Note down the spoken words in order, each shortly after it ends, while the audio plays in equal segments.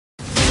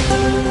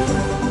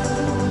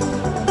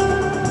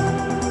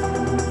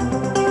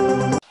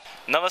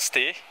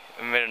नमस्ते,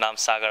 मेरो नाम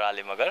सागर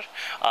आली मगर।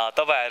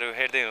 तपाईहरु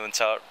हेर्दै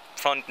हुनुहुन्छ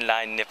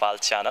फ्रन्टलाइन नेपाल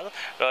च्यानल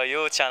र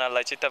यो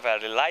च्यानललाई चाहिँ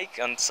तपाईहरुले लाइक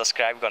अनि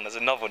सब्स्क्राइब गर्न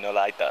चाहिँ नभुल्नु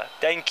होला है त।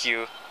 Thank you.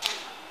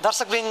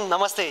 दर्शकवृन्द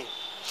नमस्ते।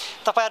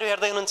 तपाईहरु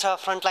हेर्दै हुनुहुन्छ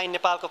फ्रन्टलाइन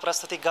नेपालको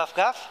प्रस्तुति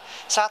गफगाफ।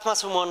 साथमा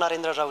छु म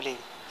नरेन्द्र रौली।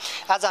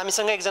 आज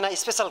हामीसँग एकजना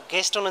स्पेशल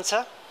गेस्ट हुनुहुन्छ।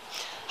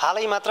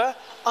 हालै मात्र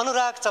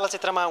अनुराग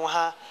चलचित्रमा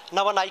उहाँ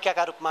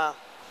नवनायिकाका रूपमा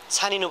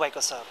छानिनु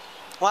भएको छ।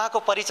 उहाँको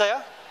परिचय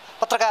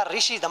पत्रकार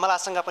ऋषि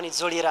धमलासँग पनि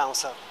जोडिएर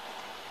आउँछ।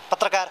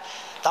 पत्रकार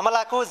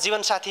धमलाको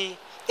जीवनसाथी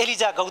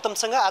एलिजा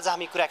गौतमसँग आज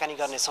हामी कुराकानी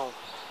गर्नेछौँ।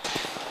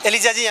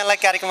 एलिजाजी, यहाँलाई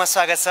कार्यक्रममा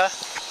स्वागत छ।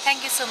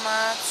 Thank you so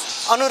much.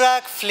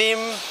 Anurag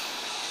film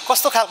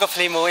कस्तो खालको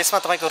फिल्म हो? यसमा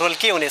तपाईको रोल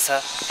के हुनेछ?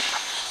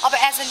 अब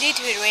एज अ लिड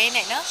हिरोइन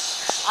हैन,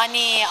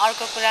 अनि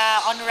अर्को कुरा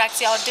अनुराग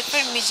चाहिँ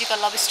डिफ्रेन्ट म्युजिकल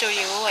लभ स्टोरी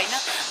हो हैन।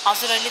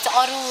 हजुरहरूले चाहिँ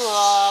अरू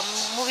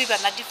मुभी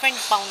भन्दा डिफ्रेन्ट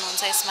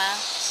पाउनुहुन्छ यसमा।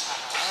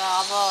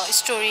 अब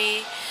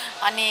स्टोरी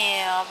अनि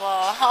अब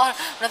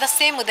हुन त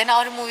सेम हुँदैन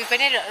अरू मुभी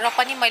पनि, र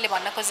पनि मैले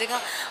भन्न खोजेको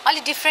अलि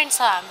डिफ्रेन्ट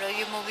छ हाम्रो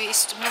यो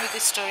मुभीको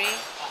स्टोरी।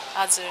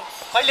 हजुर,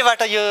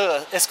 कहिलेबाट यो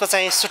यसको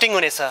चाहिँ सुटिङ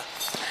हुनेछ?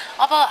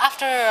 अब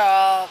आफ्टर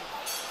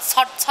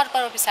छठ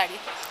पर्व पछाडि।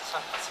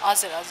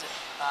 हजुर हजुर।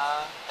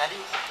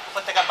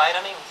 उपत्यका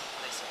बाहिर नै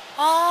हुँदैछ?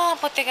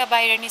 उपत्यका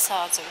बाहिर नै छ।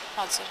 हजुर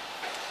हजुर।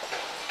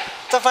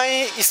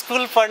 तपाईँ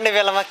स्कुल पढ्ने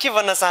बेलामा के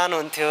बन्न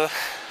चाहनुहुन्थ्यो?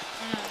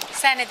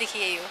 सानैदेखि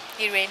यही हो,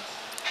 हिरोइन,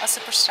 अ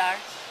सुपरस्टार।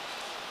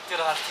 त्यो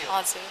रहर थियो?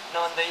 हजुर।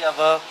 नभन्दै अब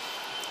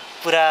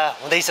पुरा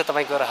हुँदैछ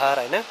तपाईँको रहर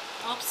हैन?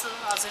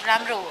 हजुर,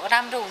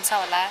 राम्रो हुन्छ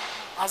होला।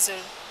 हजुर।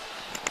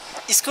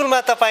 स्कुलमा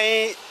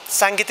तपाईँ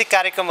साङ्गीतिक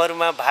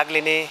कार्यक्रमहरूमा भाग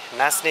लिने,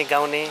 नाच्ने,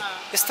 गाउने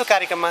यस्तो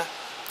कार्यक्रममा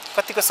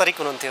कतिको सरिक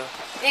हुनुहुन्थ्यो?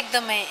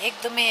 एकदमै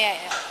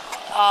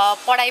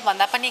पढाइ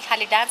भन्दा पनि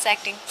खालि डान्स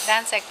एक्टिङ।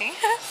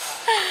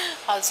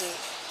 हजुर।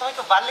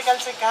 तपाईँको बाल्यकाल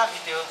चाहिँ कहाँ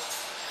बित्यो?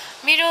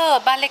 मेरो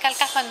बाल्यकाल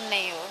काठमाडौँ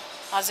नै हो।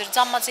 हजुर,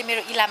 जन्म चाहिँ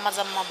मेरो इलाममा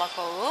जन्म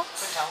भएको हो।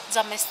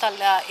 जन्मस्थल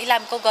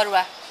इलामको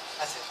गरुवा।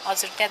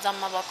 हजुर, त्यहाँ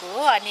जन्म भएको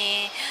हो। अनि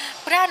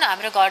पुरानो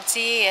हाम्रो घर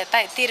चाहिँ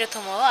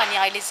तेह्रथुम हो। अनि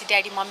अहिले चाहिँ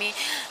ड्याडी मम्मी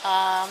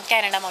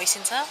क्यानाडामा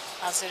होइसिन्छ।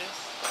 हजुर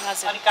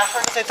हजुर। अनि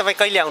काठमाडौँ चाहिँ तपाईँ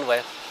कहिले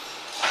आउनुभयो?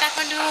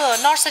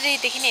 काठमाडौँ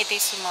नर्सरीदेखि नै यतै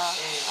छु म।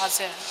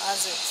 हजुर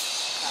हजुर।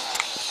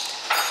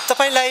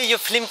 तपाईँलाई यो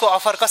फिल्मको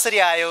अफर कसरी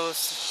आयो?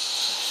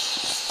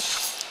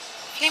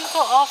 फिल्मको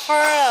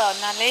अफर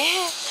हुनाले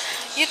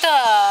यो त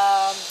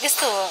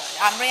यस्तो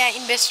हाम्रो यहाँ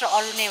इन्भेस्टर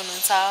अरू नै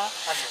हुनुहुन्छ।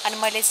 अनि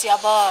मैले चाहिँ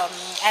अब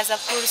एज अ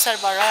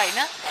प्रोड्युसरबाट हैन,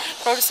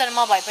 प्रोड्युसर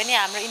म भए पनि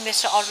हाम्रो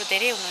इन्भेस्टर अरू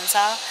धेरै हुनुहुन्छ।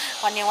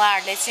 अनि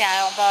उहाँहरूले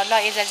चाहिँ अब ल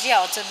एजाजी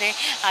हजुरले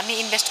हामी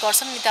इन्भेस्ट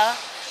गर्छौँ नि त,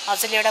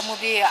 हजुरले एउटा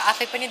मुभी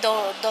आफै पनि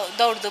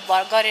दौडधुप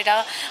गरेर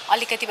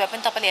अलिकति भए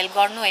पनि तपाईँले हेल्प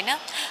गर्नु हैन।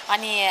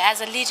 अनि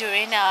एज अ लिड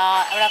हिरोइन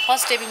एउटा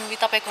फर्स्ट डेब्यू मुभी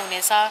तपाईँको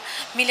हुनेछ,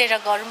 मिलेर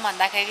गरौँ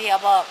भन्दाखेरि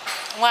अब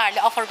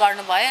उहाँहरूले अफर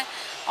गर्नुभयो।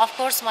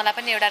 अफकोर्स मलाई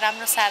पनि एउटा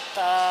राम्रो साथ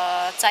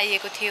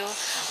चाहिएको थियो,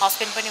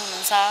 हस्बेन्ड पनि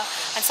हुनुहुन्छ।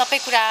 अनि सबै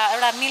कुरा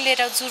एउटा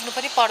मिलेर जुर्नु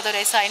पनि पर्दो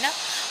रहेछ हैन।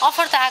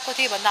 अफर त आएको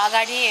थियो भन्दा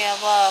अगाडि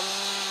अब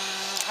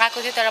आएको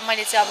थियो, तर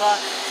मैले चाहिँ अब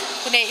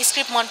कुनै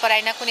स्क्रिप्ट मन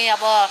पराइन, कुनै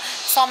अब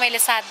समयले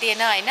साथ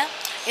दिएन हैन,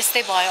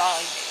 यस्तै भयो।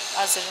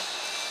 हजुर।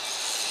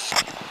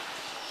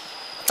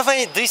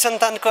 तपाईँ दुई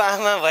सन्तानको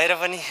आमा भएर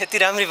पनि यति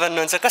राम्री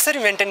बन्नुहुन्छ, कसरी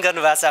मेन्टेन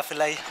गर्नुभएको छ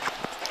आफूलाई?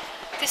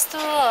 त्यस्तो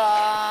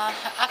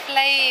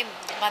आफूलाई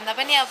भन्दा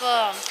पनि अब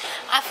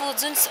आफू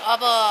जुन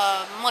अब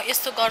म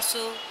यस्तो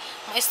गर्छु,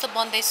 म यस्तो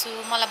बन्दैछु,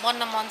 मलाई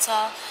बन्न मन छ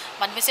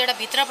भनेपछि एउटा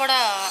भित्रबाट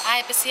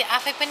आएपछि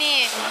आफै पनि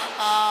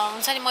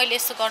हुन्छ नि, मैले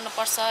यस्तो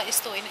गर्नुपर्छ,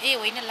 यस्तो होइन,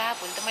 होइन ला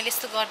भोलि त मैले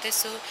यस्तो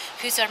गर्दैछु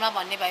फ्युचरमा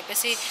भन्ने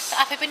भएपछि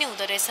आफै पनि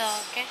हुँदो रहेछ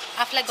क्या,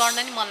 आफूलाई गर्न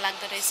नि मन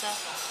लाग्दो रहेछ।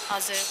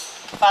 हजुर।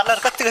 पार्लर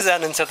कतिको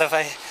जानुहुन्छ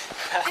तपाईँ?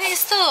 अनि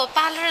यस्तो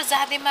पार्लर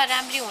जाँदैमा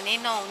राम्री हुने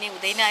नहुने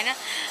हुँदैन होइन।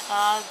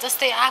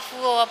 जस्तै आफू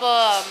अब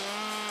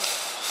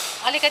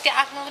अलिकति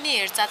आफ्नो पनि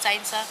हेरचाह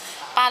चाहिन्छ।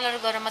 पार्लर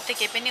गरेर मात्रै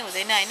केही पनि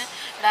हुँदैन होइन।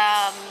 र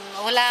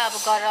होला अब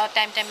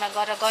टाइममा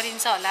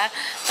गरिन्छ होला,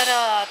 तर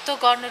त्यो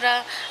गर्नु र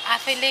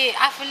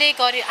आफूले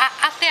गरे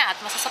आफ्नै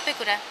हातमा छ सबै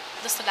कुरा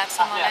जस्तो लाग्छ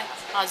मलाई।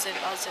 हजुर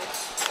हजुर।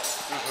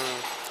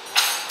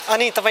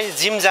 अनि तपाईँ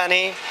जिम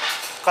जाने,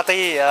 कतै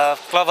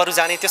क्लबहरू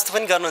जाने त्यस्तो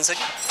पनि गर्नुहुन्छ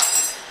कि?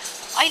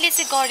 अहिले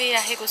चाहिँ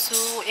गरिराखेको छु,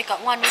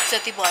 1 विक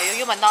जति भयो।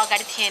 योभन्दा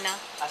अगाडि थिएन,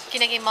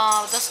 किनकि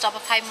म जस्ट अब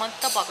 5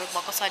 मन्थ त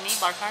भएको छ नि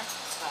भर्खर।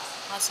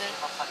 हजुर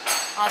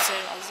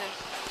हजुर हजुर।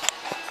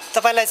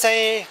 तपाईलाई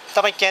चाहिँ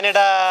तपाईँ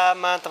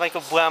क्यानाडामा तपाईँको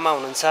बुवामा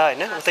हुनुहुन्छ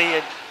होइन, उतै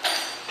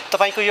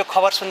तपाईँको यो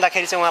खबर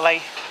सुन्दाखेरि चाहिँ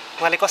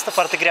उहाँले कस्तो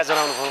प्रतिक्रिया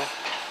जनाउनु भयो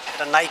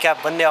र नायिका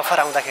बन्ने अफर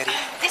आउँदाखेरि?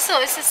 यसो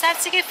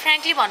साँच्चीकै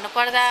फ्रेङ्कली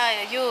भन्नुपर्दा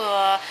यो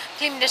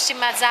फिल्म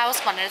इन्डस्ट्रीमा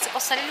जाओस् भनेर चाहिँ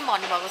कसैले पनि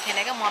भन्नुभएको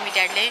थिएन क्या। मम्मी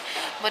ड्याडले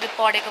बरु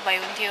पढेको भए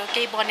हुन्थ्यो,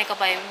 केही बनेको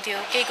भए हुन्थ्यो,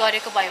 केही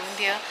गरेको भए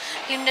हुन्थ्यो,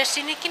 फिल्म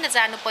इन्डस्ट्री नै किन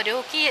जानु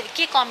पर्यो,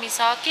 के कमी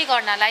छ, के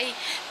गर्नलाई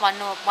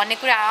भन्ने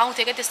कुरा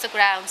आउँथ्यो क्या। त्यस्तो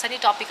कुरा हुन्छ नि,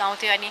 टपिक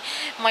आउँथ्यो। अनि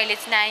मैले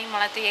चाहिँ नाइ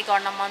मलाई त यही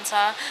गर्न मन छ,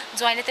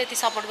 ज्वाइँले त यति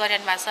सपोर्ट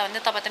गरिरहनु भएको छ भने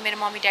तपाईँ त मेरो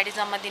मम्मी ड्याडी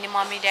जन्म दिने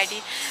मम्मी ड्याडी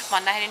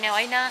भन्दाखेरि नै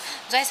होइन,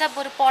 ज्वाइँ साहब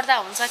बरु पढ्दा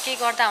हुन्छ, के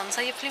गर्दा हुन्छ,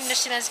 यो फिल्म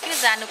इन्डस्ट्रीमा चाहिँ नै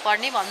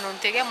जानुपर्ने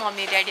भन्नुहुन्थ्यो क्या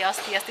मम्मी ड्याडी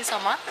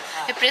अस्तिसम्म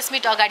यो प्रेस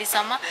मिट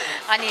अगाडिसम्म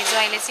अनि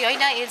ज्वाइँले चाहिँ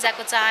होइन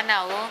एल्जाको चाहना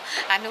हो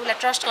हामीले उसलाई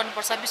ट्रस्ट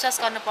गर्नुपर्छ विश्वास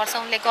गर्नुपर्छ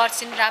उनले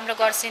गर्छिन् राम्रो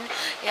गर्छिन्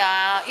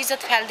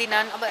इज्जत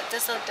फ्याल्दिनन् अब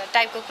त्यस्तो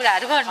टाइपको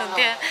कुराहरू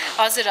गर्नुहुन्थ्यो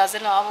हजुर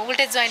हजुर अब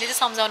उल्टै ज्वाइँले चाहिँ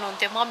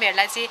सम्झाउनुहुन्थ्यो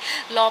मम्मीहरूलाई चाहिँ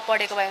ल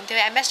पढेको भए हुन्थ्यो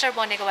एम्बेसडर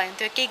बनेको भए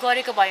हुन्थ्यो केही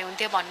गरेको भए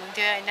हुन्थ्यो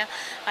भन्नुहुन्थ्यो होइन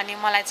अनि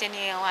मलाई चाहिँ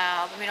नि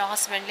उहाँ मेरो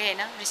हस्बेन्डले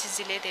होइन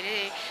ऋषिजीले धेरै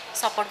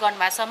सपोर्ट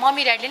गर्नुभएको छ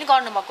मम्मी ड्याडीले नि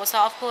गर्नुभएको छ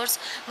अफकोर्स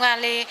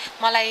उहाँले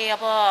मलाई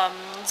अब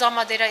जन्म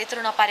दिएर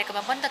यत्रो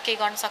नपारेकोमा पनि त केही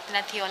गर्न सक्दैन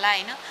थियो होला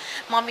होइन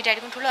मम्मी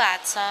ड्याडीको पनि ठुलो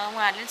हात छ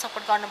उहाँहरूले पनि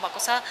सपोर्ट गर्नुभएको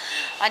छ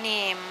अनि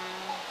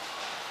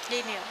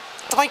यही नै हो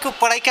तपाईँको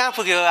पढाइ कहाँ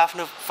पुग्यो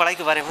आफ्नो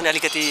पढाइको बारेमा पनि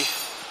अलिकति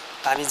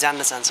हामी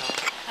जान्न चाहन्छौँ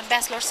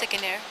ब्याचलर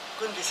सेकेन्ड इयर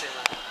कुन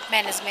विषयमा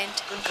म्यानेजमेन्ट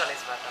कुन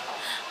कलेजबाट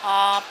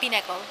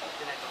पिनाकल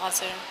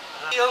हजुर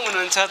के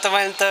हुनुहुन्छ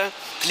तपाईँले त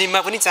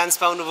फिल्ममा पनि चान्स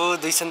पाउनुभयो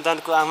 2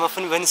 सन्तानको आमा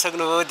पनि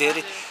बनिसक्नुभयो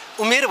धेरै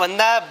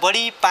उमेरभन्दा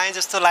बढी पाएँ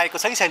जस्तो लागेको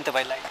छ कि छैन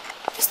तपाईँलाई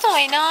त्यस्तो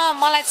होइन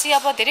मलाई चाहिँ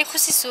अब धेरै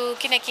खुसी छु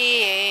किनकि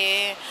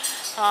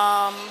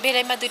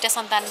बेलैमा 2टा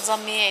सन्तान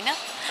जन्मिए होइन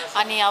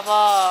अनि अब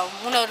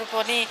उनीहरू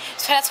पनि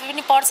छोराछोरी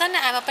पनि पढ्छन्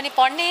आमा पनि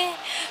पढ्ने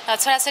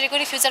छोराछोरीको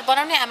पनि फ्युचर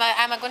बनाउने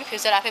आमाको पनि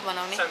फ्युचर आफै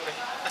बनाउने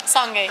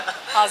सँगै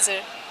हजुर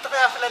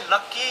तपाईँ आफूलाई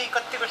लक्की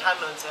कतिको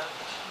ठान्नुहुन्छ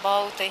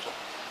बहुतै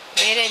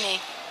धेरै नै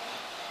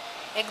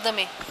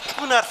एकदमै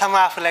कुन अर्थमा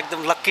आफूलाई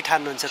एकदम लक्की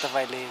ठान्नुहुन्छ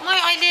तपाईँले म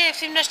अहिले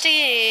फिल्म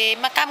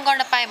इन्डस्ट्रीमा काम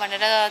गर्न पाएँ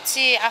भनेर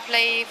चाहिँ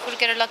आफूलाई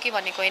फुर्केर लक्की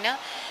भनेको होइन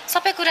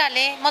सबै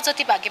कुराले म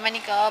जति भाग्यमानी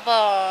अब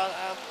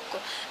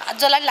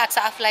जसलाई लाग्छ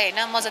आफूलाई होइन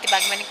म जति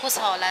भाग्यमानी को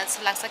छ होला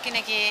जस्तो लाग्छ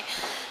किनकि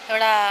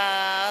एउटा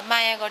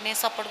माया गर्ने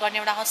सपोर्ट गर्ने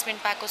एउटा हस्बेन्ड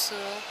पाएको छु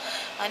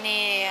अनि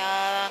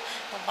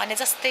भने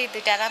जस्तै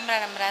 2टा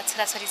राम्रा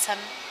छोराछोरी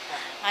छन्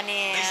अनि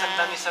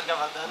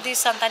 2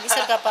 सन्तान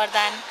ईश्वरका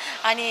वरदान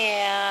अनि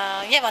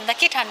योभन्दा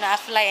के ठान्नु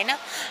आफूलाई होइन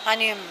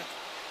अनि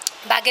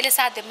भाग्यले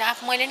साथ दियो भने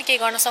आफू मैले नि केही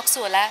गर्न सक्छु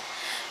होला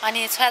अनि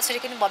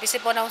छोराछोरीको पनि भविष्य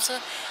बनाउँछु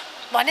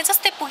भने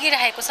जस्तै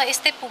पुगिरहेको छ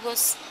यस्तै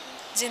पुगोस्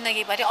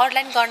जिन्दगीभरि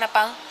अरूलाई पनि गर्न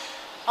पाऊँ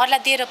अरूलाई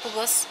दिएर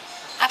पुगोस्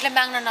आफूलाई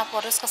माग्न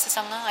नपरोस्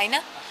कसैसँग होइन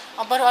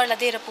बरु अरूलाई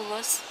दिएर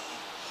पुगोस्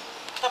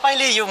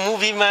तपाईँले यो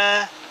मुभीमा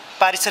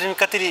पारिश्रमिक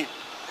कति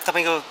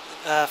तपाईँको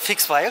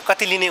फिक्स भयो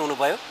कति लिने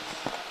हुनुभयो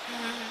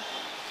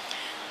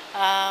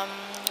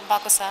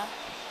भएको छ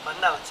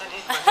भन्दा हुन्छ नि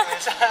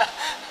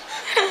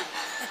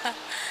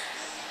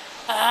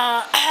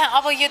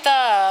अब यो त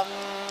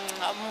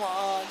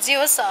जे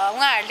होस्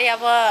उहाँहरूले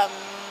अब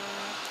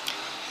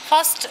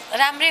फर्स्ट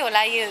राम्रै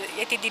होला यो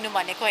यति दिनु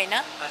भनेको होइन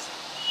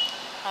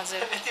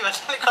हजुर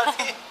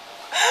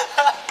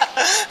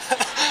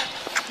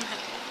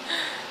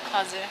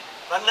हजुर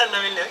भन्न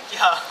नमिल्ने हो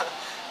क्या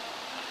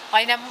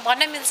होइन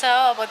भन्न मिल्छ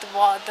अब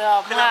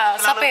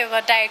सबै अब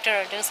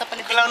डाइरेक्टरहरूले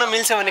सबैले खुलाउन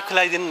मिल्छ भने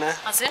खुलाइदिनु न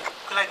हजुर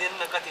खुलाइदिनु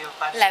न कति हो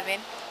 11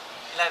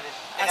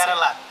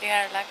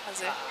 लाख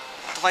हजुर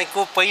तपाईँको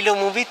पहिलो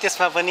मुभी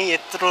त्यसमा पनि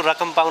यत्रो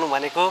रकम पाउनु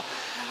भनेको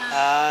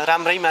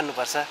राम्रै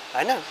मान्नुपर्छ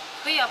होइन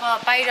खोइ अब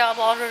बाहिर अब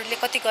अरूहरूले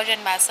कति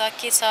गरिरहनु भएको छ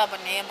के छ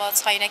भन्ने अब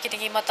छैन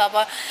किनकि म त अब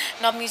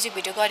न म्युजिक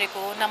भिडियो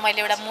गरेको न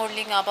मैले एउटा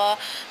मोडलिङ अब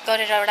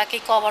गरेर एउटा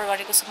केही कभर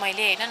गरेको छु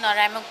मैले होइन न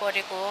राम्रो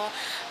गरेको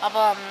अब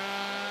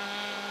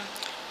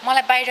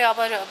मलाई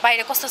बाहिर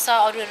कस्तो छ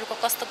अरूहरूको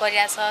कस्तो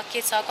गरिरहेछ के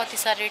छ कति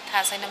छ रेट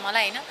थाहा छैन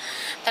मलाई होइन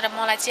तर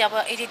मलाई चाहिँ अब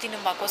यदि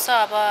दिनुभएको छ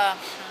अब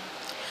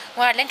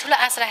उहाँहरूले पनि ठुलो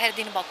आशा राखेर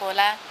दिनुभएको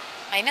होला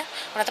होइन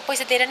हुन त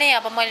पैसा दिएर नै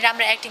अब मैले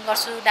राम्रो एक्टिङ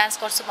गर्छु डान्स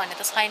गर्छु भन्ने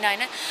त छैन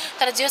होइन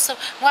तर जे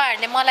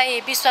उहाँहरूले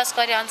मलाई विश्वास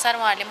गरे अनुसार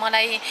उहाँहरूले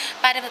मलाई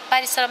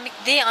पारिश्रमिक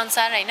दिए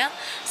अनुसार होइन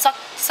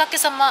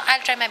सकेसम्म आई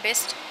ट्राई माई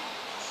बेस्ट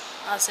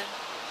हजुर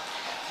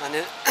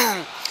अनि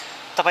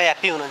तपाईँ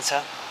ह्याप्पी हुनुहुन्छ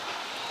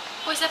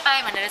पैसा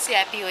पाएँ भनेर चाहिँ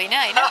ह्याप्पी होइन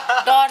होइन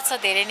डर छ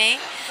धेरै नै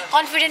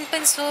कन्फिडेन्ट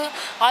पनि छु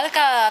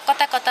हल्का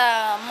कता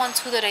मन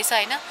छुँदो रहेछ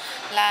होइन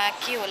ला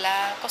के होला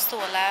कस्तो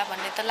होला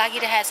भन्ने त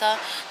लागिरहेछ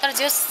तर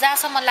जे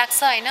जहाँसम्म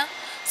लाग्छ होइन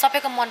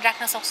सबैको मन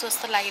राख्न सक्छु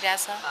जस्तो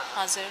लागिरहेछ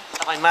हजुर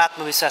तपाईँमा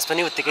आत्मविश्वास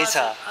पनि उत्तिकै छ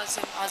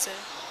हजुर हजुर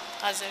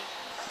हजुर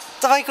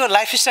तपाईँको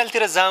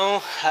लाइफस्टाइलतिर जाउँ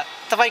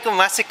तपाईँको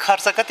मासिक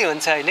खर्च कति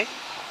हुन्छ अहिले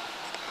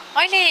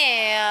अहिले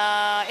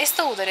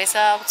यस्तो हुँदो रहेछ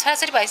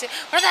छोराछोरी भएपछि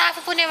हुन त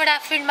आफू कुनै एउटा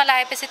फिल्डमा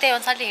लागेपछि त्यही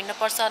अनुसारले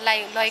हिँड्नुपर्छ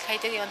लय खाइ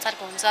त्यही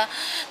अनुसारको हुन्छ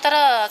तर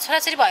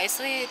छोराछोरी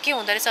भएपछि के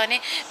हुँदो रहेछ भने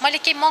मैले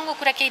केही महँगो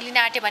कुरा केही लिन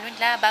आँटेँ भने पनि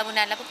ला बाबु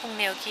नानीलाई पो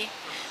पुग्ने हो कि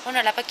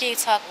उनीहरूलाई पो केही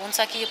छ हुन्छ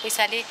कि यो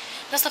पैसाले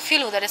जस्तो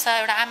फिल हुँदो रहेछ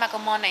एउटा आमाको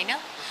मन होइन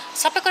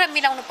सबै कुरा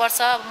मिलाउनु पर्छ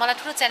मलाई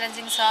ठुलो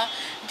च्यालेन्जिङ छ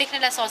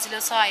देख्नेलाई सजिलो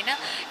छ होइन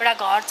एउटा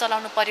घर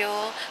चलाउनु पर्यो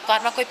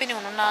घरमा कोही पनि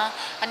हुनुहुन्न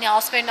अनि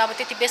हस्बेन्ड अब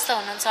त्यति व्यस्त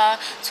हुनुहुन्छ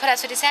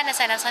छोराछोरी साना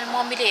छन्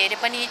मम्मीले हेरे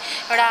पनि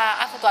एउटा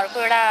आफू घरको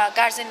एउटा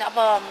गार्जेन अब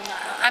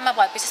आमा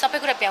भएपछि सबै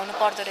कुरा भ्याउनु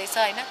पर्दो रहेछ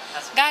होइन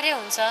गाह्रै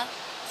हुन्छ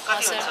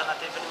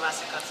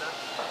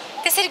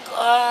त्यसरी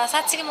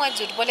साँच्चीकै मैले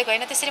झुट बोलेको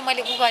होइन त्यसरी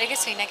मैले गरेकै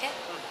छुइनँ क्या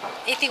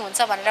यति हुन्छ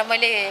भनेर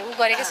मैले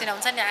गरेकै छुइनँ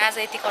हुन्छ नि आज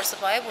यति खर्च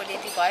भयो भोलि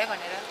यति भयो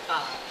भनेर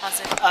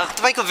हजुर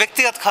तपाईँको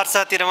व्यक्तिगत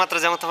खर्चतिर मात्र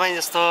जाउँ तपाईँ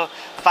जस्तो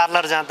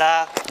पार्लर जाँदा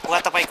वा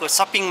तपाईँको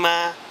सपिङमा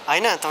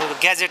होइन तपाईँको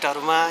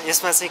ग्याजेटहरूमा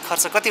यसमा चाहिँ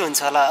खर्च कति हुन्छ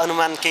होला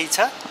अनुमान केही छ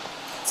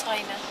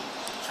छैन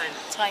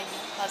छैन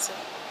हजुर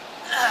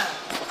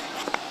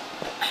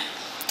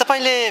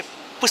तपाईले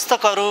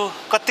पुस्तकहरू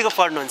कतिको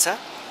पढ्नुहुन्छ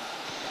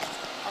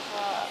अब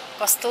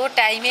कस्तो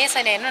टाइमै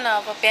छैन हेर्नु न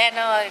अब बिहान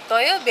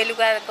गयो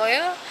बेलुका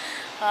गयो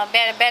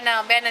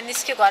बिहान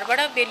निस्क्यो घरबाट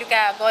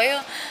बेलुका गयो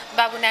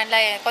बाबु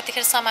नानीलाई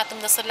कतिखेर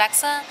समातौँ जस्तो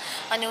लाग्छ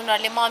अनि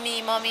उनीहरूले मम्मी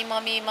मम्मी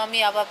मम्मी मम्मी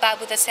अब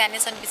बाबु त सानै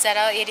छन्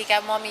बिचरा एरिका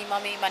मम्मी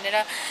मम्मी भनेर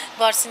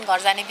गर्छिन् घर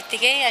जाने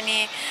बित्तिकै अनि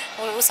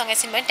उसँग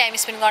एकछिन पनि टाइम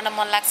स्पेन्ड गर्न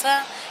मन लाग्छ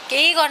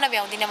केही गर्न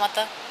भ्याउँदिनँ म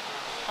त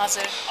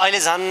हजुर अहिले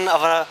झन्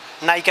अब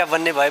नायिका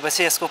बन्ने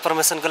भएपछि यसको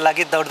प्रमोसनको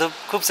लागि दौडधुप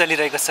खुब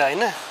चलिरहेको छ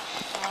हैन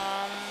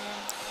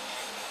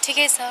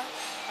ठिकै छ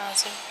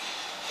हजुर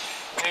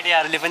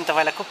मिडियाहरूले पनि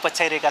तपाईँलाई खुब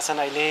पछ्याइरहेका छन्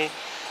अहिले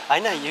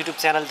हैन युट्युब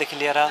च्यानलदेखि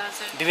लिएर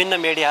विभिन्न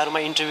मिडियाहरूमा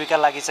इन्टरभ्यूका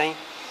लागि चाहिँ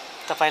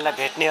तपाईँलाई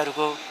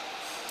भेट्नेहरूको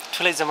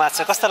ठुलै जमात छ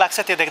कस्तो लाग्छ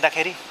त्यो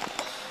देख्दाखेरि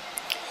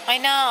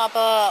हैन अब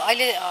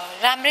अहिले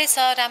राम्रै छ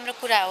राम्रो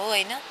कुरा हो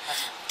हैन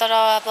तर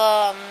अब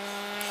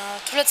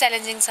ठुलो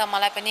च्यालेन्जिङ छ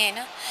मलाई पनि हैन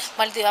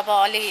मैले त्यो अब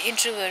अलि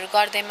इन्टरभ्यूहरू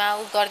गर्दैमा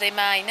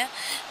गर्दैमा हैन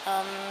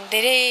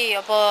धेरै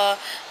अब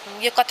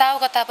यो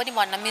कता पनि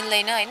भन्न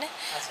मिल्दैन हैन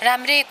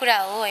राम्रै कुरा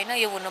हो हैन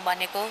यो हुनु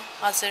भनेको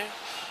हजुर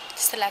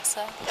त्यस्तो लाग्छ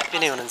ह्याप्पी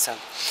नै हुनुहुन्छ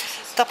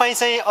तपाईँ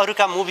चाहिँ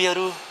अरूका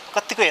मुभीहरू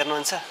कतिको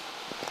हेर्नुहुन्छ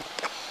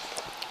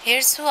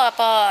हेर्छु अब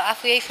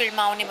आफू यही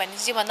फिल्डमा आउने भन्ने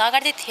चाहिँ भन्दा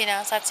अगाडि थिएन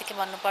साँच्चै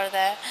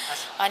भन्नुपर्दा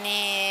अनि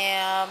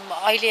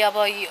अहिले अब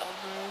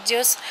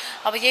जोस्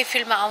अब यही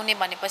फिल्डमा आउने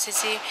भनेपछि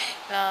चाहिँ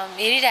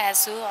हेरिरहेको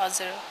छु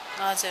हजुर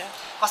हजुर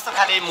कस्तो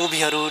खाले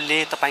मुभीहरूले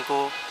तपाईँको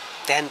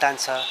ध्यान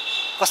तान्छ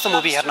कस्तो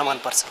मुभी हेर्न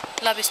मनपर्छ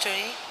लभ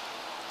स्टोरी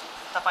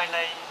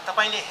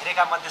तपाईँले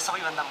हेरेका मध्ये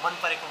सबैभन्दा मन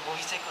परेको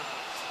मुभी चाहिँ कुन हो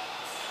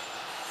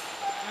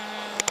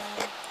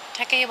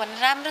ठ्याक्कै यो भन्नु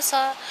राम्रो छ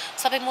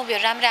सबै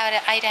मुभीहरू राम्रो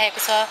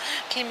आइरहेको छ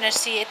फिल्म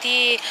इन्डस्ट्री यति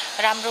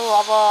राम्रो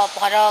अब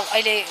भएर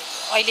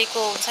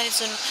अहिलेको हुन्छ नि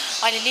जुन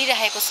अहिले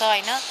लिइरहेको छ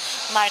हैन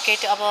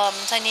मार्केट अब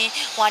हुन्छ नि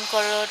 1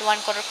 करोड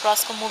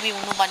क्रसको मुभी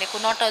हुनु भनेको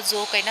नट अ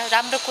जोक हैन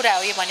राम्रो कुरा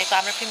हो यो भनेको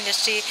हाम्रो फिल्म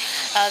इन्डस्ट्री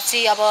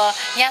चाहिँ अब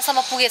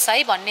यहाँसम्म पुगेछ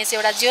है भन्ने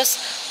चाहिँ एउटा जोस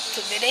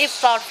धेरै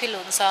प्राउड फिल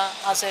हुन्छ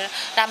हजुर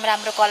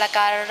राम्रो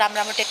कलाकार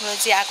राम्रो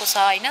टेक्नोलोजी आएको छ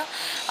हैन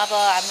अब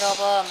हाम्रो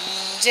अब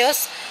जोस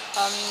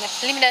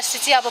फिल्म इन्डस्ट्री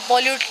चाहिँ अब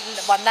बलिउड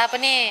भन्दा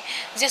पनि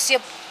जस यो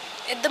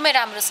एकदमै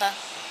राम्रो छ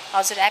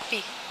हजुर ह्याप्पी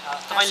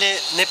तपाईले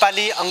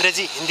नेपाली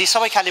अंग्रेजी हिन्दी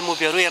सबै खाले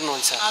मुभीहरू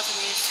हेर्नुहुन्छ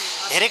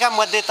हजुर हेरेका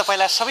मध्ये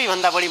तपाईलाई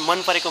सबैभन्दा बढी मन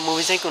परेको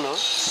मुभी चाहिँ कुन हो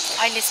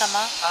अहिलेसम्म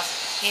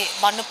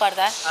भन्नु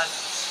पर्दा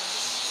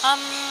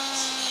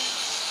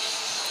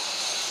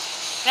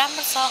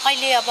राम्रो छ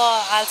अहिले अब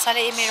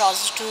हालसालै मेरो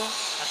हजुर 2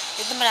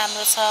 एकदम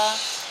राम्रो छ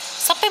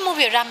सबै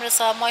मुभीहरू राम्रो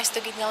छ म यस्तो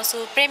गीत गाउँछु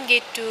प्रेम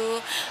गीत 2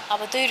 अब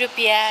 2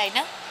 रुपैयाँ हैन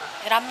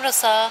राम्रो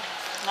छ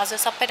हजुर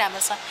सबै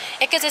राम्रो छ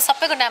एकैचोटि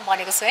सबैको नाम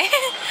भनेको छु है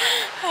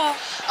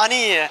अनि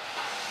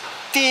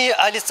ती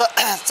अहिले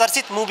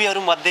चर्चित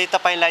मुभीहरू मध्ये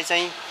तपाईलाई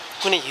चाहिँ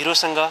कुनै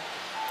हिरोसँग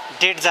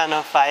डेट जान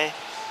पाए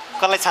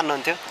कसलाई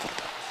छान्नुहुन्थ्यो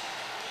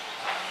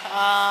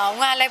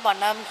उहाँलाई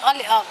भन्न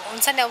अलि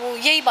हुन्छ नि अब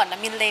यही भन्न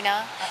मिल्दैन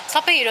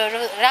सबै हिरोहरू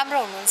राम्रो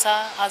हुनुहुन्छ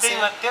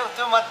हजुर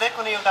त्यो मध्ये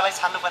कुनै एउटालाई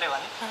छान्नु पर्यो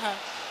भने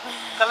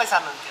कसलाई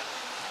छान्नुहुन्थ्यो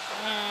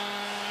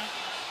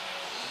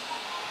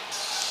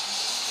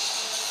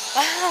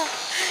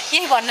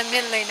यही भन्न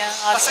मिल्दैन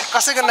हजुर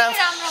कसैको नाम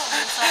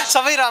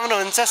सबै राम्रो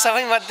हुन्छ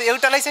सबै मध्ये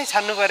एउटालाई चाहिँ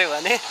छान्नु पर्यो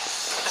भने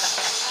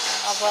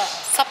अब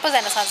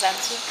सबैजना साथ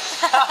जान्छु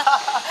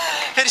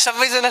फेरि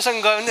सबैजनासँग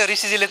गयो भने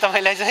ऋषिजीले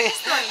तपाईँलाई चाहिँ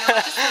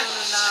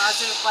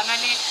हजुर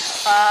भन्नाले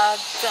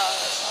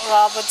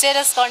अब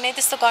जेलस गर्ने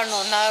त्यस्तो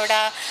गर्नुहुन्न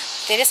एउटा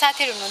धेरै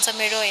साथीहरू हुनुहुन्छ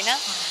मेरो हैन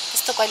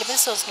त्यस्तो कहिले पनि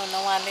सोच्नुहुन्न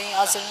उहाँले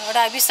हजुर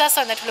एउटा विश्वास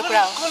भन्दा ठुलो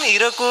कुरा हो कुन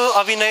हिरोको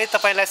अभिनय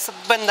तपाईलाई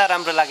सबभन्दा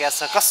राम्रो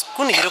लागेको छ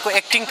कुन हिरोको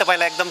एक्टिङ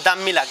तपाईलाई एकदम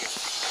दामी लाग्यो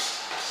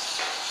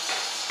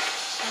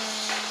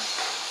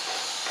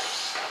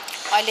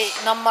अहिले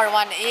नम्बर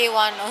 1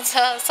 A1 हुन्छ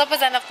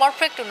सबैजना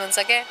पर्फेक्ट हुनुहुन्छ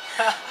के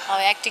अब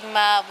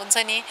एक्टिङमा हुन्छ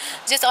नि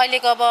जस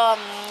अहिलेको अब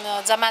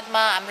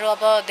जमातमा हाम्रो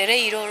अब धेरै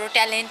हिरोहरू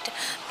ट्यालेन्ट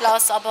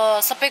प्लस अब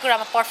सबै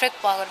कुरामा पर्फेक्ट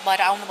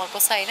भएर आउनु भएको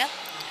छ हैन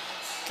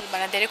त्यो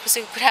भन्न धेरै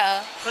खुसीको कुरा हो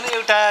कुनै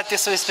एउटा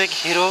त्यस्तो स्पेसिफिक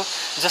हिरो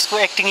जसको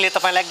एक्टिङले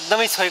तपाईलाई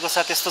एकदमै छोएको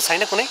छ त्यस्तो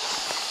छैन कुनै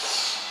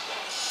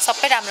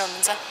सबै राम्रो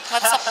हुनुहुन्छ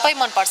मलाई सबै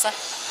मन पर्छ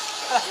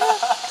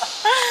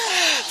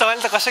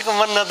तपाईले त कसैको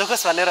मन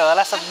नदुखोस् भनेर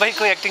होला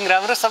सबैको एक्टिङ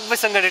राम्रो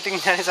सबैसँग रेटिङ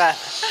जाने चाहना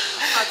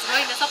हजुर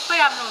हैन सबै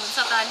राम्रो हुनुहुन्छ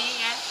त अनि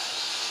यहाँ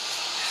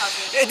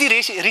यदि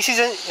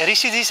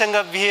ऋषिजीसँग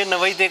बिहे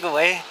नभइदिएको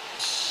भए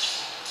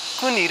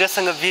कुन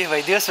हिरोसँग बिहे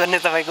भइदियोस् भन्ने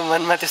तपाईको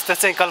मनमा त्यस्तो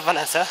चाहिँ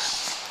कल्पना छ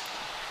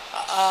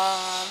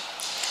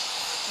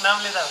नाम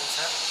लिँदा हुन्छ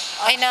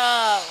हैन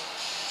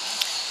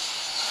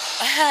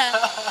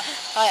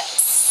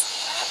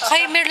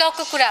खै मेरो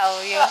लकको कुरा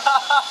हो यो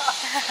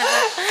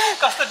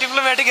कस्तो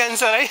डिप्लोमेटिक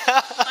एन्सर है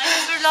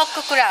मेरो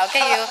लकको कुरा हो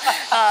क्या यो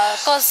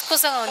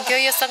कोसँग हुन्थ्यो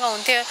योसँग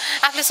हुन्थ्यो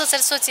आफूले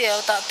सोच्यो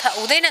त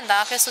हुँदैन नि त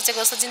आफूले सोचेको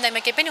जस्तो जिन्दगीमा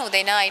केही पनि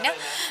हुँदैन हैन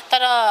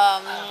तर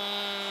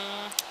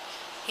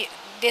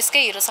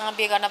देशकै हिरोसँग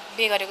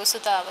बिहे गरेको छु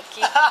त अब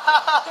के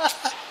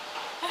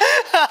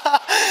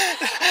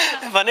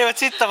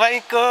भनेपछि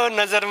तपाईँको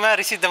नजरमा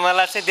ऋषि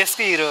धमाला चाहिँ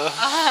देशकै हिरो हो।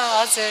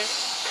 हजुर।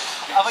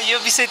 अब यो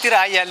विषयतिर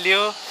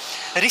आइहाल्यो,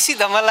 ऋषि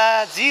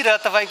धमालाजी र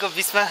तपाईँको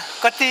बिचमा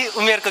कति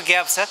उमेरको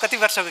ग्याप छ, कति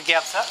वर्षको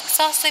ग्याप छ?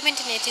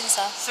 17-18 छ।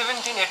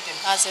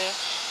 17-18। हजुर।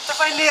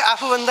 तपाईँले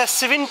आफूभन्दा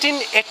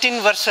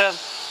 17-18 वर्ष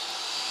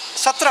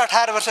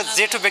 17-18 वर्ष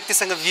जेठो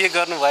व्यक्तिसँग बिहे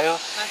गर्नुभयो,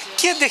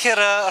 के देखेर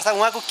अर्थात्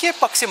उहाँको के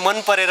पक्ष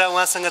मन परेर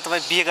उहाँसँग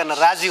तपाईँ बिहे गर्न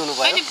राजी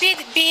हुनुभयो?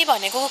 बिहे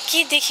भनेको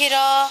के देखेर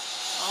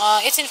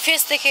एकछिन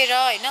फेस देखेर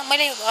होइन,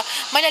 मैले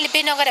अहिले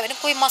बिहे नगरेँ भने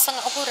कोही मसँग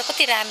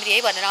कति राम्री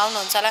है भनेर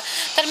आउनुहुन्छ होला,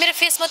 तर मेरो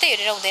फेस मात्रै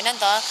हेरेर हुँदैन नि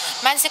त।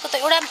 मान्छेको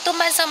त एउटा त्यो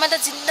मान्छेसँग त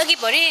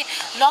जिन्दगीभरि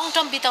लङ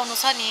टर्म बिताउनु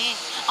छ नि।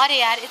 अरे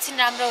यार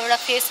एकछिन राम्रो एउटा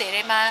फेस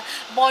हेरेमा,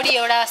 बडी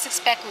एउटा सिक्स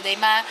प्याक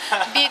हुँदैमा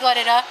बिहे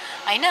गरेर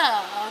होइन,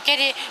 के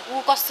अरे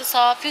ऊ कस्तो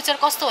छ, फ्युचर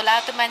कस्तो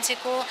होला त्यो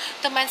मान्छेको,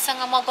 त्यो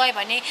मान्छेसँग म गएँ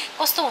भने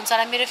कस्तो हुन्छ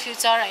होला मेरो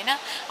फ्युचर होइन।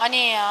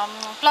 अनि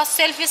प्लस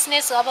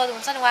सेल्फिसनेस अब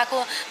हुन्छ नि उहाँको,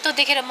 त्यो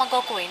देखेर म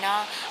गएको होइन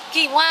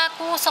कि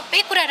उहाँको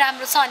सबै कुरा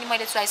राम्रो छ अनि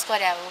मैले चोइस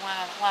गरेँ हो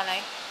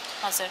उहाँलाई।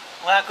 हजुर।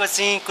 उहाँको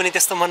चाहिँ कुनै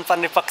त्यस्तो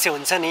मनपर्ने पक्ष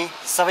हुन्छ नि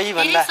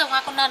सबैभन्दा?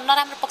 उहाँको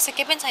नराम्रो पक्ष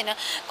केही पनि छैन।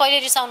 कहिले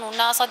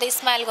रिसाउनुहुन्न, सधैँ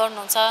स्माइल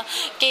गर्नुहुन्छ।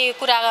 केही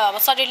कुरा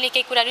सडनली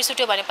केही कुरा रिस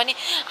उठ्यो भने पनि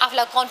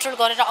आफूलाई कन्ट्रोल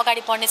गरेर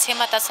अगाडि बढ्ने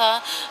क्षमता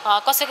छ।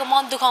 कसैको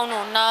मन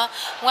दुखाउनुहुन्न,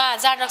 उहाँ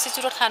जाँड रक्सी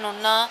चुरोट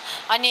खानुहुन्न।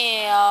 अनि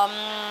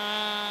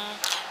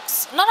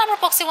नराम्रो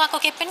पक्ष उहाँको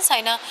केही पनि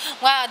छैन।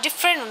 उहाँ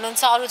डिफ्रेन्ट हुनुहुन्छ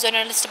अरू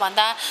जर्नलिस्ट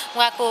भन्दा।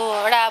 उहाँको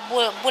एउटा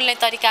बोल्ने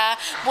तरिका,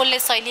 बोल्ने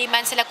शैली,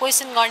 मान्छेलाई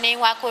क्वेसन गर्ने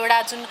उहाँको एउटा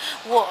जुन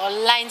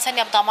लाइन छ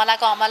नि, अब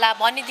धमलाको हमला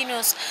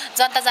भनिदिनुहोस्,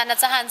 जनता जान्न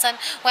चाहन्छन्।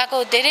 उहाँको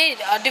धेरै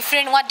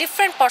डिफ्रेन्ट, उहाँ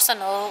डिफ्रेन्ट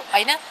पर्सन हो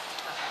होइन।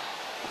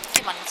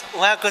 के भन्नुहुन्छ?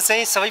 उहाँको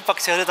चाहिँ सबै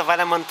पक्षहरू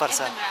तपाईँलाई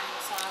मनपर्छ,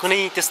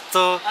 कुनै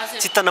त्यस्तो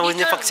चित्त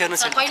नबुझ्ने पक्षहरू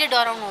छैन? कहिले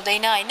डराउनु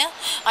हुँदैन होइन।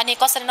 अनि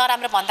कसैले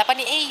नराम्रो भन्दा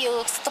पनि यो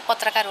यस्तो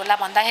पत्रकार होला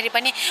भन्दाखेरि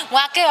पनि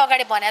उहाँकै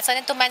अगाडि भनेको छ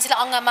भने त्यो मान्छेले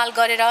अङ्गमाल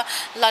गरेर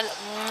ल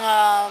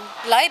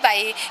है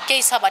भाइ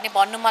केही छ भने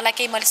भन्नु, मलाई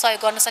केही मैले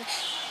सहयोग गर्नु छ भने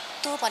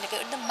त्यो भनेको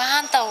एकदम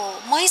महान त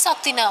हो। मै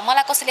सक्दिनँ,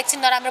 मलाई कसैले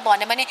एकछिन नराम्रो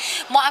भन्यो भने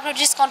म आफ्नो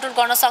रिस कन्ट्रोल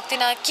गर्न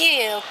सक्दिनँ।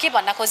 के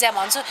भन्न खोजे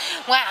भन्छु,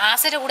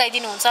 उहाँ हाँसेर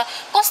उडाइदिनुहुन्छ।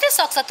 कसले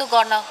सक्छ त्यो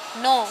गर्न?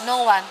 No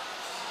one.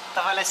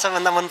 तपाईँलाई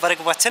सबभन्दा मन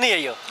परेको पक्ष नै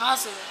यही हो?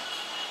 हजुर।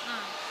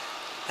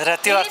 र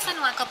त्यो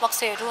उहाँको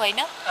पक्षहरू होइन।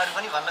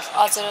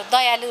 हजुर,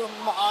 दयालु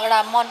एउटा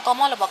मन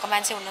कमलो भएको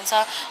मान्छे हुनुहुन्छ।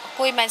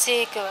 कोही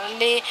मान्छेले के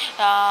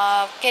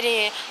अरे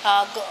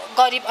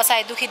गरिब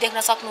असहाय दुखी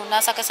देख्न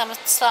सक्नुहुन्न। सकेसम्म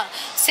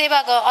सेवा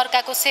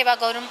अर्काको सेवा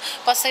गरौँ,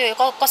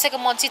 कसैको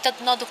मन चित्त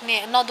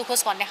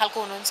नदुखोस् भन्ने खालको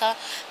हुनुहुन्छ।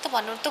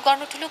 त्यो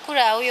गर्नु ठुलो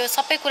कुरा हो। यो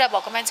सबै कुरा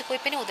भएको मान्छे कोही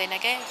पनि हुँदैन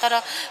क्या, तर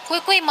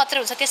कोही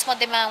मात्रै हुन्छ,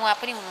 त्यसमध्येमा उहाँ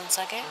पनि हुनुहुन्छ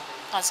क्या।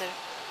 हजुर।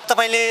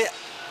 तपाईँले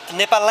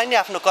नेपाललाई नै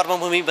आफ्नो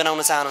कर्मभूमि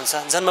बनाउन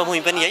चाहनुहुन्छ?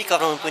 जन्मभूमि पनि यही,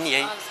 कर्मभूमि पनि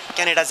यही,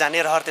 क्यानाडा जाने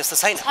रहर त्यस्तो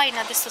छैन?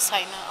 छैन, त्यस्तो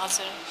छैन।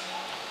 हजुर।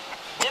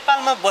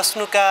 नेपालमा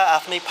बस्नुका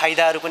आफ्नै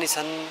फाइदाहरू पनि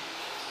छन्,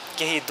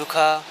 केही दुःख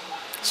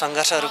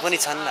सङ्घर्षहरू पनि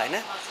छन्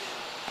होइन।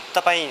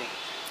 तपाईँ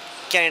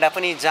क्यानाडा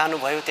पनि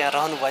जानुभयो, त्यहाँ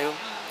रहनुभयो,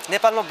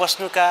 नेपालमा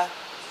बस्नुका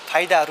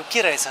फाइदाहरू के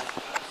रहेछन्?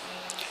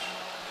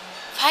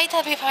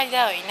 फाइदा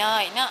बेफाइदा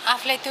होइन।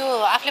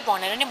 आफूले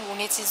भनेर नै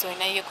हुने चिज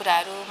होइन यो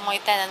कुराहरू। म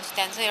यता जान्छु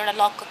त्यहाँ जान्छु, एउटा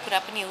लकको कुरा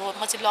पनि हो।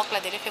 म चाहिँ लकलाई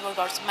धेरै फेभर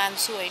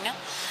मान्छु होइन।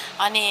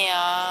 अनि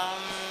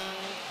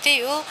त्यही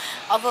हो।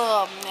 अब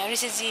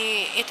ऋषिजी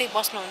यतै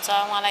बस्नुहुन्छ,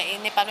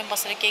 उहाँलाई नेपालमै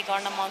बसेर केही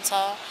गर्न मन छ।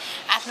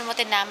 आफ्नो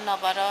मात्रै नाम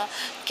नभएर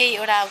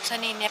केही एउटा हुन्छ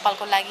नि,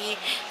 नेपालको लागि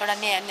एउटा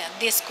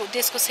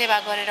देशको सेवा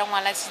गरेर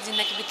उहाँलाई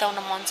जिन्दगी बिताउन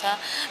मन छ।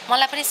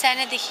 मलाई पनि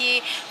सानैदेखि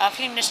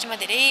फिल्म इन्डस्ट्रीमा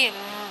धेरै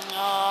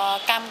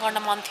काम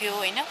गर्न मन थियो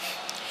होइन।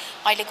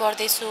 अहिले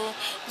गर्दैछु।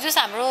 जस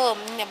हाम्रो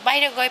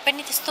बाहिर गए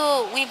पनि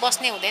त्यस्तो उहीँ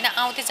बस्ने हुँदैन,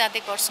 आउँदै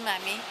जाँदै गर्छौँ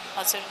हामी।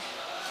 हजुर।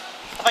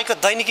 तपाईँको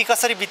दैनिकी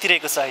कसरी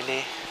बितिरहेको छ अहिले?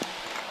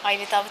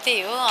 अहिले त अब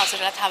त्यही हो,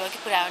 हजुरलाई थाहा भएकै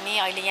कुरा हो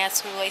नि। अहिले यहाँ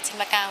छु,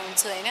 एकछिनमा कहाँ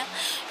हुन्छु होइन।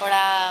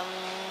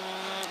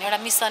 एउटा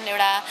मिसन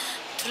एउटा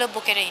ठुलो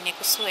बोकेर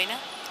हिँडेको छु होइन।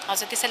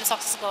 हजुर, त्यसैले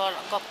सक्सेस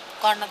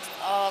गर्न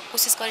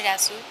कोसिस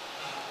गरिरहेको छु।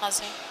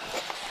 हजुर।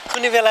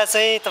 कुनै बेला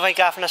चाहिँ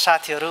तपाईँका आफ्ना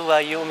साथीहरू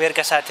वा यो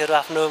उमेरका साथीहरू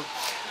आफ्नो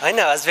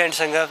होइन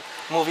हस्बेन्डसँग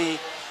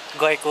मुभी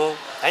गएको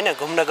होइन,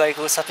 घुम्न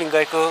गएको, सपिङ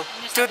गएको,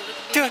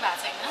 त्यो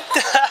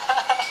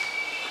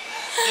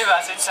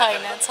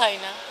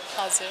छैन।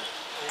 हजुर।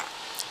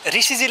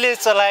 ऋषिजीले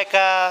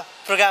चलाएका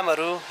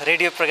प्रोग्रामहरू,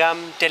 रेडियो प्रोग्राम,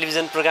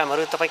 टेलिभिजन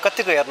प्रोग्रामहरू तपाईँ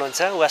कतिको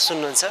हेर्नुहुन्छ वा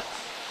सुन्नुहुन्छ?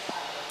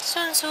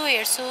 सुन्छु,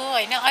 हेर्छु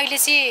होइन। अहिले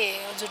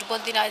चाहिँ झुट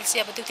बोल्दिनँ, अहिले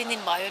चाहिँ अब 2-3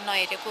 दिन भयो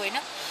नहेरेको होइन।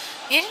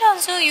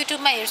 हेरिरहन्छु,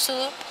 युट्युबमा हेर्छु।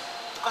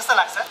 कस्तो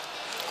लाग्छ?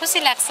 खुसी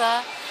लाग्छ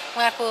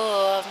उहाँको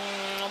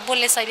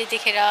बोल्ने शैली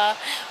देखेर।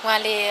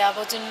 उहाँले अब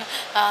जुन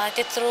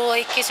त्यत्रो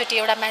एकैचोटि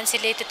एउटा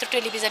मान्छेले त्यत्रो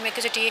टेलिभिजनमा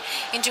एकैचोटि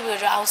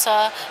इन्टरभ्यूहरू आउँछ,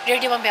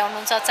 रेडियोमा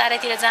भ्याउनुहुन्छ,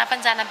 चारैतिर जहाँ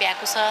पनि जान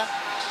भ्याएको छ।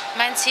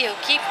 मान्छे हो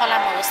कि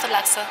फलाम हो जस्तो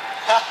लाग्छ।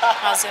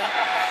 हजुर।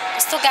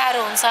 कस्तो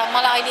गाह्रो हुन्छ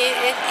मलाई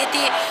अहिले।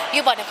 यति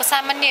यो भनेको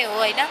सामान्य हो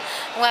होइन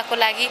उहाँको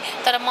लागि,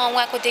 तर म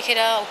उहाँको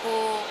देखेर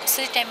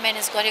कसरी टाइम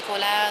म्यानेज गरेको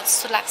होला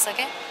जस्तो लाग्छ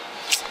क्या।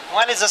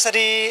 उहाँले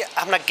जसरी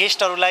आफ्ना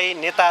गेस्टहरूलाई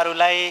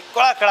नेताहरूलाई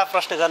कडा कडा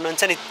प्रश्न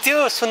गर्नुहुन्छ नि त्यो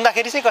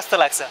सुन्दाखेरि चाहिँ कस्तो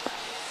लाग्छ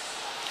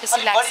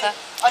खुसी लाग्छ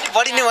अनि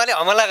बढी नै उहाँले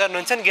हमला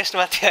गर्नुहुन्छ नि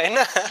गेस्टमाथि होइन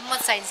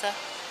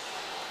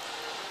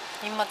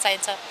हिम्मत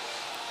चाहिन्छ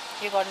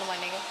यो गर्नु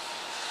भनेको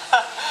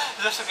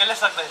जसुकैले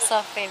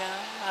सक्दैन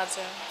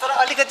हजुर तर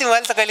अलिकति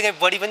उहाँले त कहिलेकाहीँ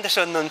बढी पनि त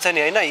सोध्नुहुन्छ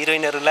नि होइन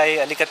हिरोइनहरूलाई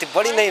अलिकति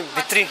बढी नै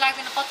भित्री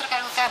लाग्दैन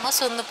पत्रकारको काम हो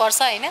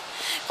सोध्नुपर्छ होइन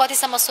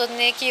कतिसम्म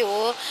सोध्ने के हो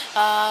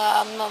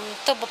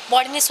त्यो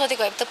बढी नै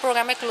सोधेको भए त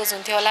प्रोग्रामै क्लोज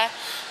हुन्थ्यो होला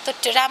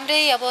त्यो राम्रै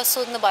अब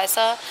सोध्नु भएछ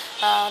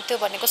त्यो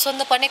भनेको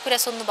सोध्नुपर्ने कुरा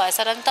सोध्नु भएछ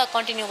र नि त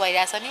कन्टिन्यू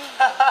भइरहेछ नि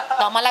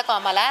धमलाको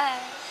हमला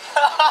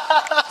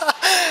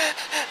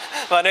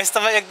भनेपछि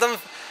तपाईँ एकदम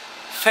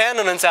फ्यान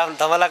हुनुहुन्छ आफ्नो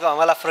धमलाको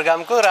हमला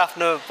प्रोग्रामको र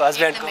आफ्नो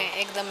हस्बेन्डको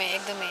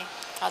एकदमै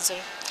हजुर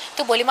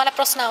त्यो भोलि मलाई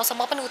प्रश्न आउँछ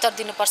म पनि उत्तर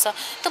दिनुपर्छ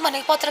त्यो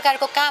भनेको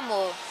पत्रकारको काम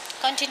हो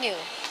कन्टिन्यू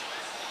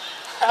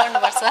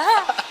गर्नुपर्छ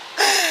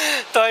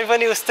तपाईँ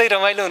पनि उस्तै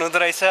रमाइलो हुनुहुँदो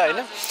रहेछ होइन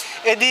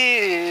यदि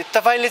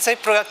तपाईँले चाहिँ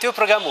त्यो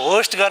प्रोग्राम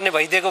होस्ट गर्ने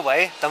भइदिएको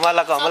भए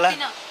धमलाको हमला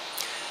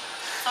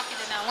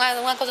सकिँदैन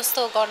उहाँको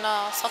जस्तो गर्न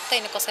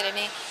सक्दैन कसैले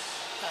नै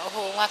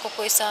हो उहाँको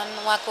क्वेसन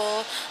उहाँको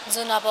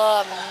जुन अब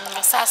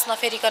सास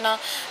नफेरिकन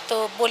त्यो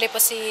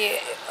बोलेपछि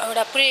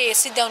एउटा पुरै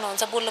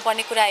सिद्ध्याउनुहुन्छ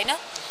बोल्नुपर्ने कुरा होइन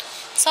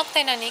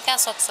सक्दैन नि कहाँ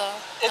सक्छ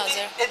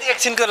हजुर यदि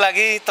एकछिनको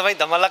लागि तपाईँ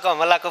धमलाको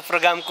हमलाको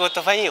प्रोग्रामको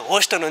तपाईँ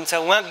होस्ट हुनुहुन्छ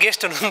उहाँ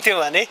गेस्ट हुनुहुन्थ्यो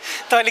भने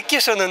तपाईँले के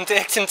सोध्नुहुन्थ्यो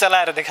एकछिन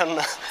चलाएर देखाउनु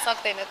न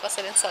सक्दैन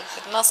कसैले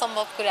सक्दैन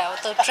नसम्भव कुरा हो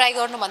त्यो ट्राई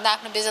गर्नुभन्दा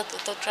आफ्नो बेजत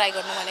त्यो ट्राई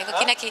गर्नु भनेको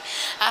किनकि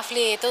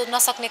आफूले त्यो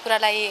नसक्ने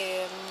कुरालाई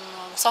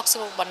सक्छु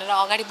भनेर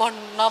अगाडि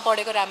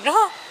नबढेको राम्रो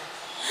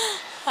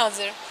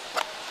हजुर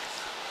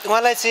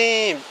उहाँलाई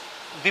चाहिँ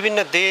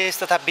विभिन्न देश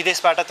तथा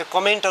विदेशबाट त्यो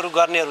कमेन्ट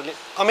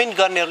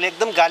गर्नेहरूले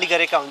एकदम गाली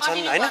गरेका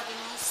हुन्छन् होइन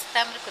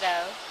राम्रो कुरा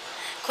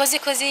हो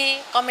खोजी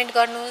कमेन्ट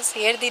गर्नुहोस्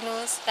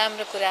हेरिदिनुहोस्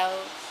राम्रो कुरा हो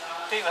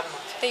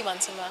त्यही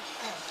भन्छु म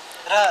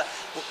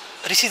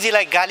र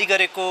ऋषिजीलाई गाली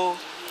गरेको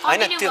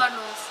होइन त्यो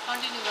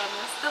कन्टिन्यू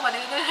गर्नुहोस् त्यो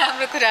भनेको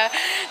राम्रो कुरा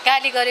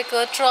गाली गरेको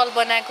ट्रोल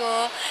बनाएको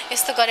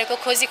यस्तो गरेको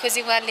खोजी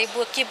उहाँले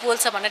के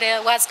बोल्छ भनेर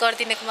वाच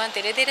गरिदिनेकोमा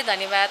धेरै धेरै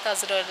धन्यवाद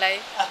हजुरहरूलाई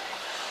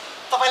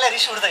तपाईलाई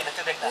रिस उठ्दैन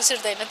त्यो देख्दा रिस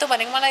उठ्दैन त्यो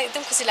भनेको मलाई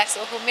एकदम खुसी लाग्छ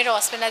ओहो मेरो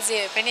हस्बेन्डलाई जे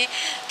पनि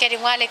के अरे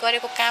उहाँले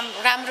गरेको काम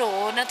राम्रो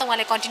हो न त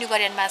उहाँले कन्टिन्यू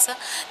गरिरहनु भएको छ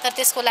तर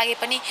त्यसको लागि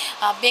पनि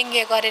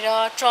व्यङ्ग्य गरेर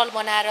ट्रोल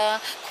बनाएर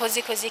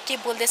खोजी के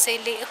बोल्दैछ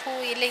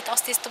यसले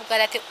अस्ति यस्तो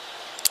गरेको थियो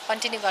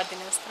कन्टिन्यू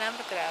गरिदिनुहोस्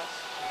राम्रो कुरा हो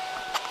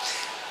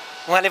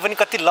उहाँले पनि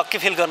कति लक्की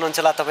फिल गर्नुहुन्छ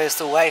होला तपाईँ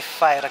यस्तो वाइफ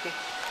पाएर कि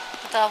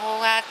त अब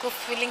उहाँको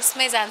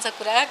फिलिङ्समै जान्छ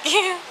कुरा कि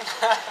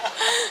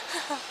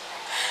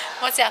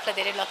म चाहिँ आफूलाई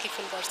धेरै लक्की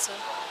फिल गर्छु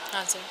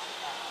हजुर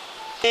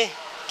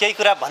केही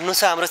कुरा भन्नु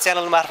छ हाम्रो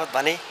च्यानल मार्फत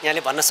भने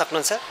यहाँले भन्न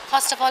सक्नुहुन्छ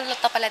फर्स्ट अफ अल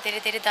तपाईँलाई धेरै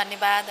धेरै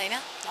धन्यवाद होइन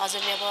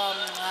हजुरले अब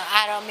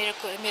आएर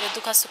मेरो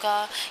दुःख सुख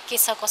के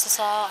छ कसो छ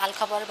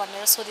हालखबर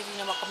भनेर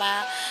सोधिदिनु भएकोमा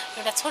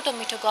एउटा छोटो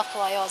मिठो गफ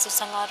भयो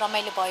हजुरसँग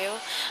रमाइलो भयो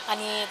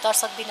अनि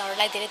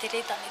दर्शकबिनहरूलाई धेरै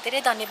धेरै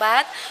धेरै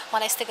धन्यवाद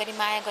मलाई यस्तै गरी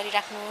माया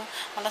गरिराख्नु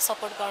मलाई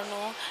सपोर्ट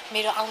गर्नु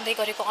मेरो आउँदै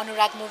गरेको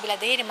अनुराग मुभीलाई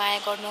धेरै माया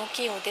गर्नु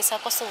के हुँदैछ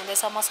कस्तो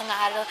हुँदैछ मसँग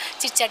आएर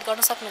चिटच्याट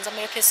गर्न सक्नुहुन्छ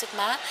मेरो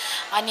फेसबुकमा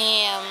अनि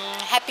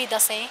happy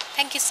Dashain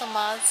thank you so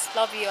much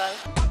love you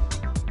all